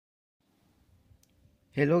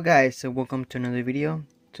Hello guys, so welcome to another video.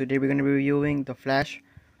 Today we're going to be reviewing the Flash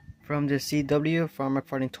from the CW from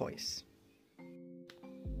McFarlane Toys.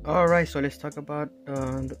 Alright, so let's talk about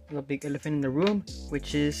the big elephant in the room,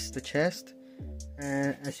 which is the chest.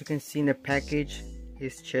 And as you can see in the package,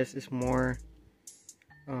 his chest is more,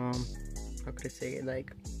 how could I say it,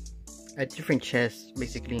 like a different chest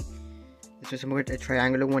basically. This is more a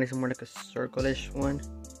triangular one, it's more like a circle-ish one.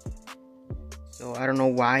 So I don't know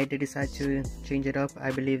why they decided to change it up. I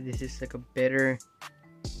believe this is like a better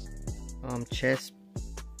chest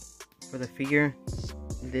for the figure.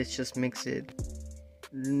 This just makes it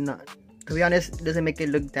not, to be honest, it doesn't make it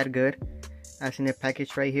look that good as in the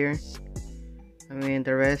package right here. I mean,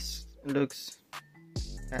 the rest looks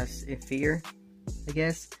as a figure, I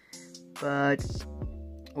guess, but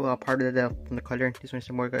well, part of from the color, this one's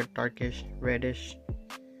more like a darkish reddish,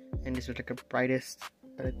 and this was like a brightest.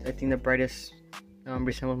 I think the brightest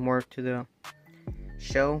resembles more to the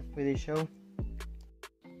show, with the show.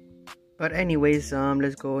 But anyways,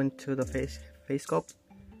 let's go into the face sculpt,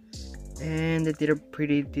 and they did a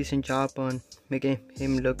pretty decent job on making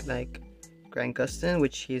him look like Grant Gustin,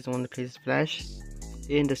 which he's the one that plays Flash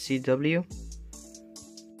in the CW.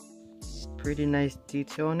 Pretty nice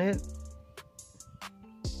detail on it.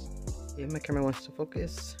 If my camera wants to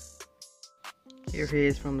focus. Here he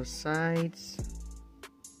is from the sides.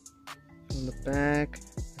 On the back,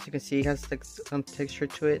 as you can see, he has like some texture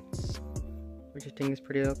to it, which I think is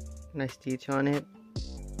pretty nice detail on it.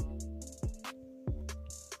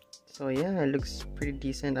 So yeah, it looks pretty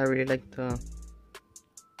decent. I really like the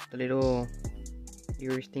little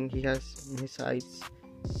ears thing he has on his sides.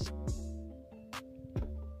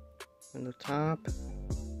 On the top,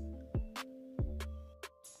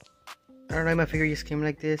 I don't know, my figure just came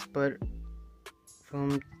like this, but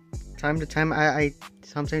from time to time I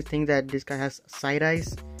sometimes think that this guy has side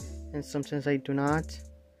eyes, and sometimes I do not.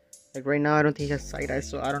 Like right now I don't think he has side eyes,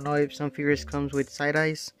 so I don't know if some figures comes with side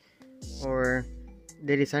eyes or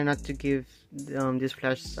they decide not to give this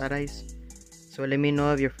Flash side eyes. So let me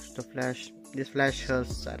know if this Flash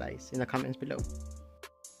has side eyes in the comments below.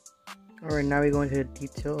 Alright, now we go into the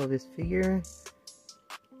detail of this figure.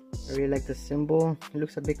 I really like the symbol. It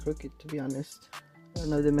looks a bit crooked, to be honest. I don't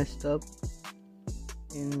know if they messed up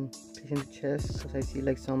in placing the chest, because I see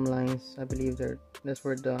like some lines. I believe that's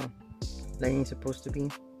where the lining is supposed to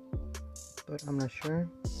be, but I'm not sure.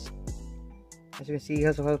 As you can see, he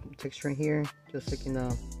has a lot of texture in here, just like in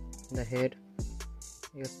the head.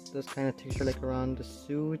 He has this kind of texture like around the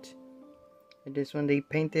suit. And this one they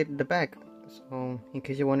painted the back, so in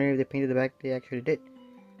case you're wondering if they painted the back, they actually did,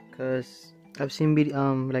 because I've seen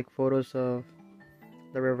like photos of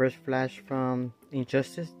the Reverse Flash from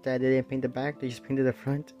Injustice that they didn't paint the back, they just painted the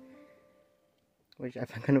front, which I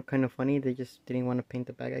find kind of funny. They just didn't want to paint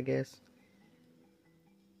the back, I guess.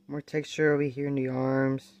 More texture over here in the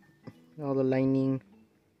arms, all the lining,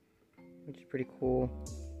 which is pretty cool.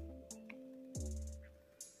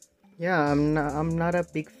 Yeah, I'm not a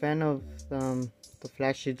big fan of the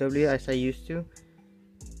Flash CW as I used to.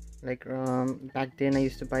 Like back then I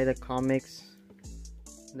used to buy the comics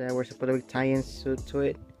that were supposed to be tie-ins to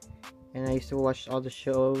it, and I used to watch all the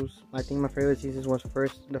shows. I think my favorite season was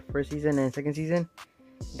the first season and second season.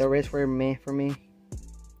 The rest were meh for me.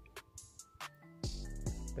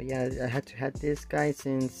 But yeah, I had to have this guy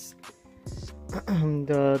since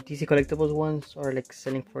the DC Collectables ones are like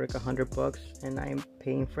selling for like $100, and I'm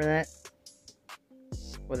paying for that.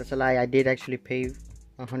 Well, that's a lie. I did actually pay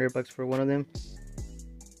 $100 for one of them,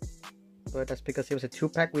 but that's because it was a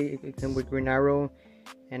 2-pack. It came with Green Arrow,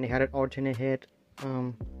 and they had an alternate head.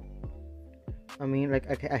 I mean, like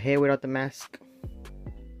a head without the mask.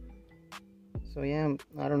 So yeah,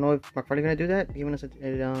 I don't know if McFarlane gonna do that, giving us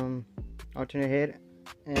an alternate head,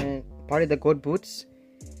 and part of the gold boots.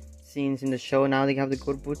 Since in the show now they have the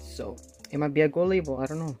gold boots, so it might be a gold label. I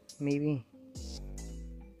don't know, maybe.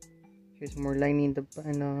 Here's more lining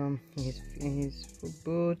in his foot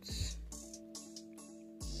boots.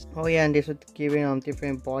 Oh yeah, and this would give it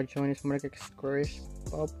different ball joint. It's more like a squarish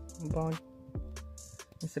ball.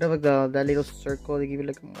 Instead of like that little circle, they give you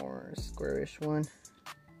like a more squarish one,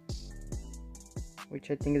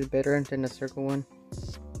 which I think is better than the circle one.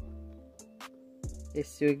 It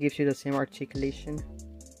still gives you the same articulation.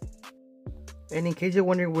 And in case you're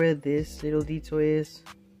wondering where this little detail is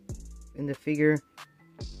in the figure,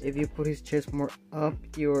 if you put his chest more up,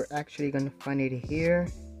 you're actually gonna find it here.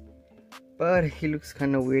 But he looks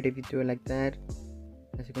kind of weird if you do it like that.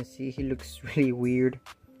 As you can see, he looks really weird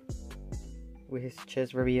with his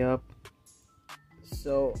chest very up.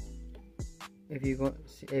 So if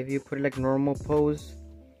you put it like normal pose,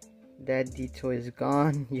 that detail is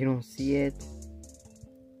gone. You don't see it.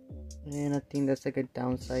 And I think that's like a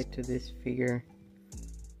downside to this figure.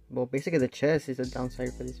 Well, basically the chest is a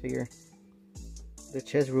downside for this figure. The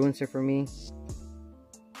chest ruins it for me.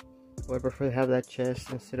 I would prefer to have that chest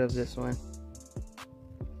instead of this one.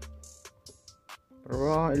 But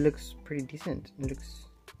overall, it looks pretty decent.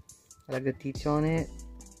 I like the detail on it.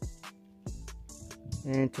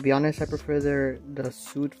 And to be honest, I prefer the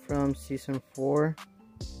suit from season 4.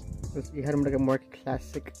 It had like a more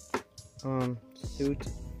classic suit.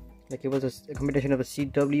 Like it was a combination of a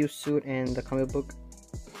CW suit and the comic book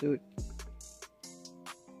suit.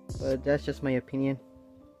 But that's just my opinion.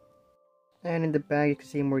 And in the back you can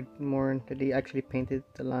see more that they actually painted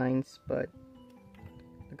the lines, but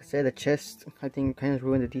like I said, the chest I think kind of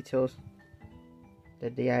ruined the details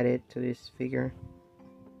that they added to this figure.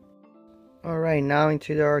 Alright, now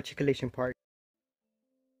into the articulation part.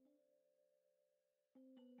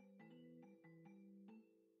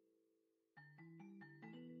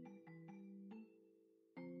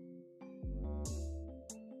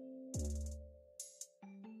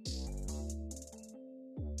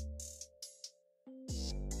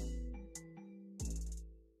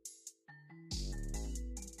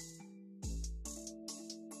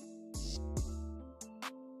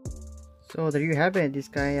 So there you have it. This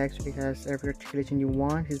guy actually has every articulation you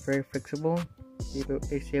want. He's very flexible.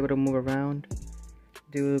 He's able to move around,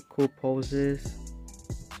 do cool poses.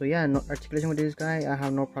 So yeah, no articulation with this guy I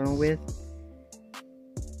have no problem with.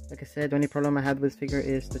 Like I said, the only problem I had with this figure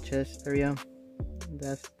is the chest area.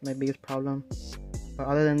 That's my biggest problem. But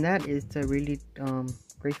other than that, it's a really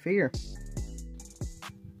great figure.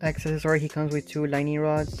 Accessory, he comes with 2 lightning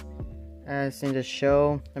rods, as in the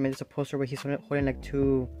show. I mean, it's a poster where he's holding like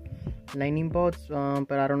 2 lightning bolts,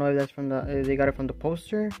 but I don't know if that's from if they got it from the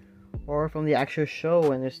poster or from the actual show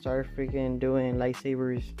when they started freaking doing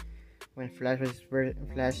lightsabers when Flash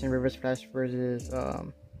and Reverse Flash versus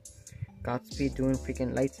Godspeed doing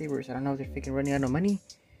freaking lightsabers. I don't know if they're freaking running out of money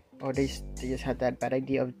or they just had that bad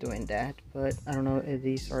idea of doing that, but I don't know if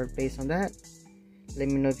these are based on that. Let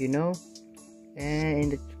me know if you know.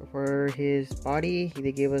 And for his body,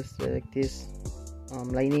 they gave us like this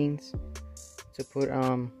lightnings to put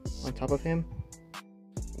on top of him.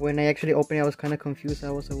 When I actually opened it, I was kind of confused.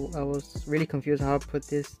 I was really confused how to put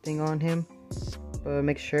this thing on him. But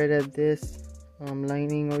make sure that this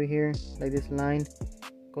lining over here, like this line,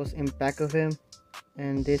 goes in back of him,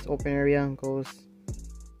 and this open area goes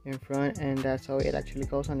in front, and that's how it actually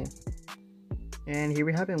goes on him. And here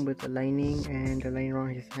we have him with the lining and the lining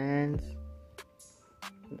around his hands.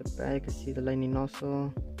 In the back, you can see the lining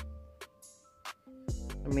also.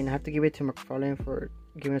 I mean, I have to give it to McFarlane for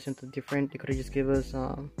giving us something different. They could have just give us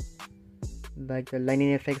like the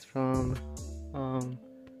lightning effects from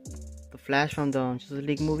the Flash from the Justice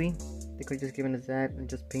League movie. They could have just given us that and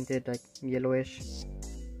just painted like yellowish.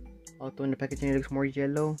 Although in the packaging it looks more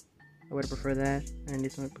yellow, I would prefer that. And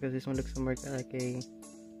this one, because this one looks more like a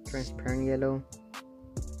transparent yellow.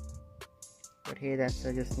 But hey, that's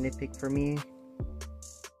just nitpick for me.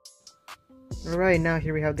 Alright, now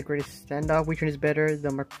here we have the greatest standoff. Which one is better, the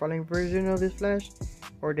McFarlane version of this Flash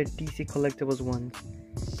or the DC Collectables one?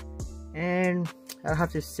 And I'll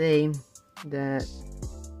have to say that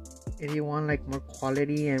if you want like more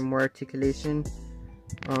quality and more articulation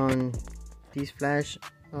on these Flash,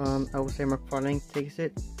 I would say McFarlane takes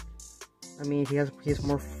it. I mean, he's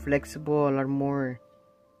more flexible, a lot more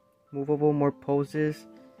movable, more poses,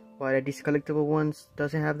 while the DC Collectible ones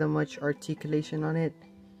doesn't have that much articulation on it.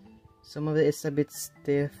 Some of it is a bit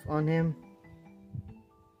stiff on him,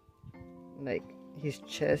 like his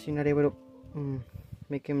chest. You're not able to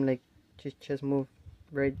make him like his chest move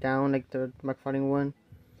right down like the McFarlane one.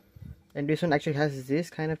 And this one actually has this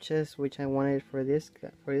kind of chest, which I wanted for this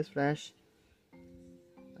Flash.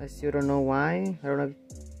 I still don't know why. I don't know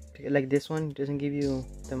if, like this one doesn't give you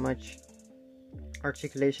that much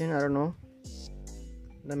articulation. I don't know.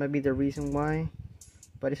 That might be the reason why.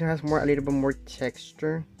 But this one has a little bit more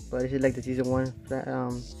texture. But this is like the season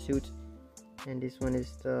 1 suit, and this one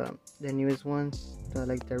is the newest one,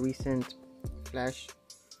 like the recent Flash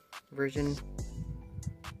version.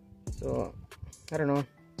 So I don't know.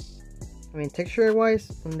 I mean, texture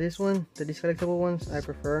wise on this one, these collectible ones, I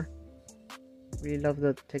prefer. Really love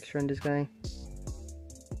the texture on this guy.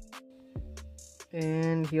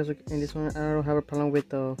 And he also, in this one, I don't have a problem with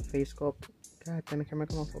the face sculpt. God damn it, camera,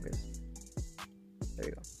 come on, focus. There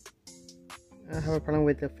you go. I have a problem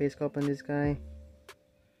with the face sculpt on this guy.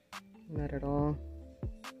 Not at all.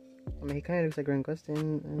 I mean, he kind of looks like Grant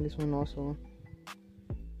Gustin, and this one also.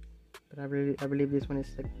 But I believe this one is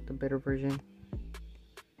like the better version.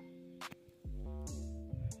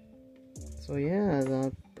 So yeah,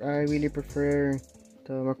 I really prefer the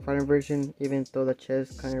the McFarlane version, even though the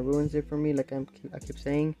chest kind of ruins it for me, like I keep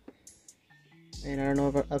saying. And I don't know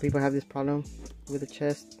if other people have this problem with the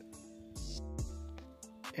chest.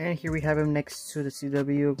 And here we have him next to the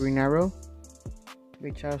CW Green Arrow,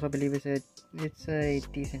 which I also believe it's a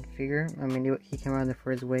decent figure. I mean, he came out in the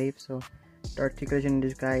first wave, so the articulation in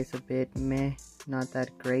this guy is a bit meh, not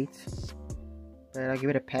that great. But I'll give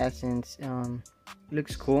it a pass since it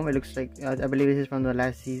looks cool. It looks like I believe this is from the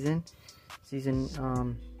last season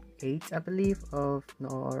 8, I believe, or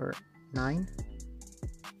 9.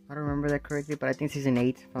 I don't remember that correctly, but I think season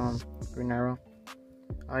 8 from Green Arrow.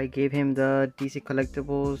 I gave him the DC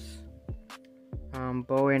Collectables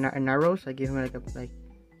bow and arrows. I gave him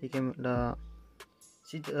he came the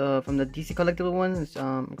from the DC Collectible ones.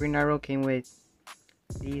 Green Arrow came with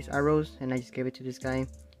these arrows, and I just gave it to this guy.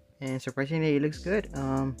 And surprisingly, it looks good.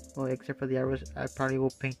 Well, except for the arrows, I probably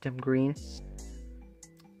will paint them green,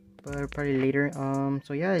 but probably later.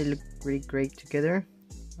 So yeah, it looked really great together.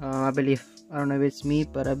 I believe, I don't know if it's me,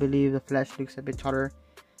 but I believe the Flash looks a bit taller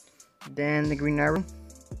than the Green Arrow.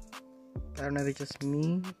 I don't know if it's just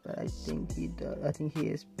me, but I think he does. I think he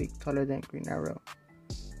is big taller than Green Arrow.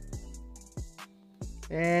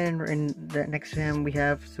 And next to him we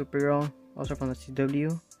have Supergirl, also from the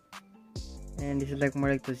CW. And this is like more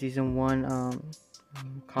like the season 1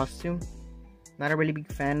 costume. Not a really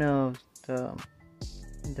big fan of the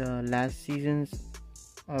last season's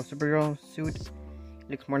Supergirl suit. It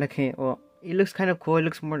looks more like it looks kind of cool. It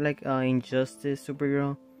looks more like Injustice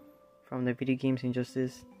Supergirl from the video games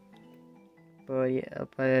Injustice. But yeah,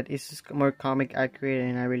 but it's just more comic accurate,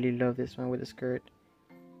 and I really love this one with the skirt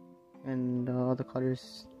and all the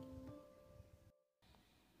colors.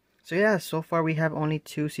 So yeah, so far we have only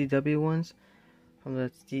 2 CW ones from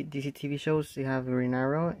the DC TV shows. We have Green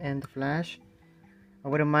Arrow and the Flash. I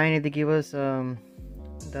wouldn't mind if they give us the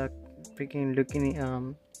freaking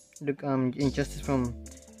Injustice from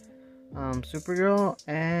Supergirl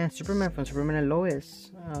and Superman from Superman and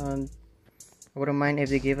Lois. I wouldn't mind if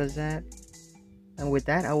they gave us that. And with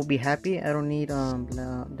that, I will be happy. I don't need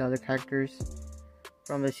the other characters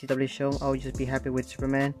from the CW show. I would just be happy with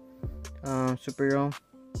Superman, Supergirl,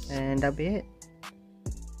 and that'll be it.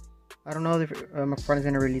 I don't know if McFarlane's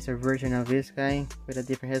gonna release a version of this guy with a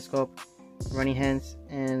different head sculpt, running hands,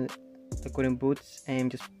 and the wooden boots,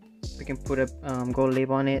 and just we can put a gold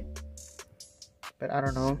label on it. But I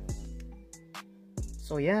don't know.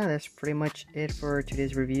 So yeah, that's pretty much it for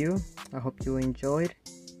today's review. I hope you enjoyed,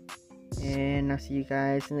 and I'll see you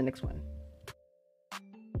guys in the next one.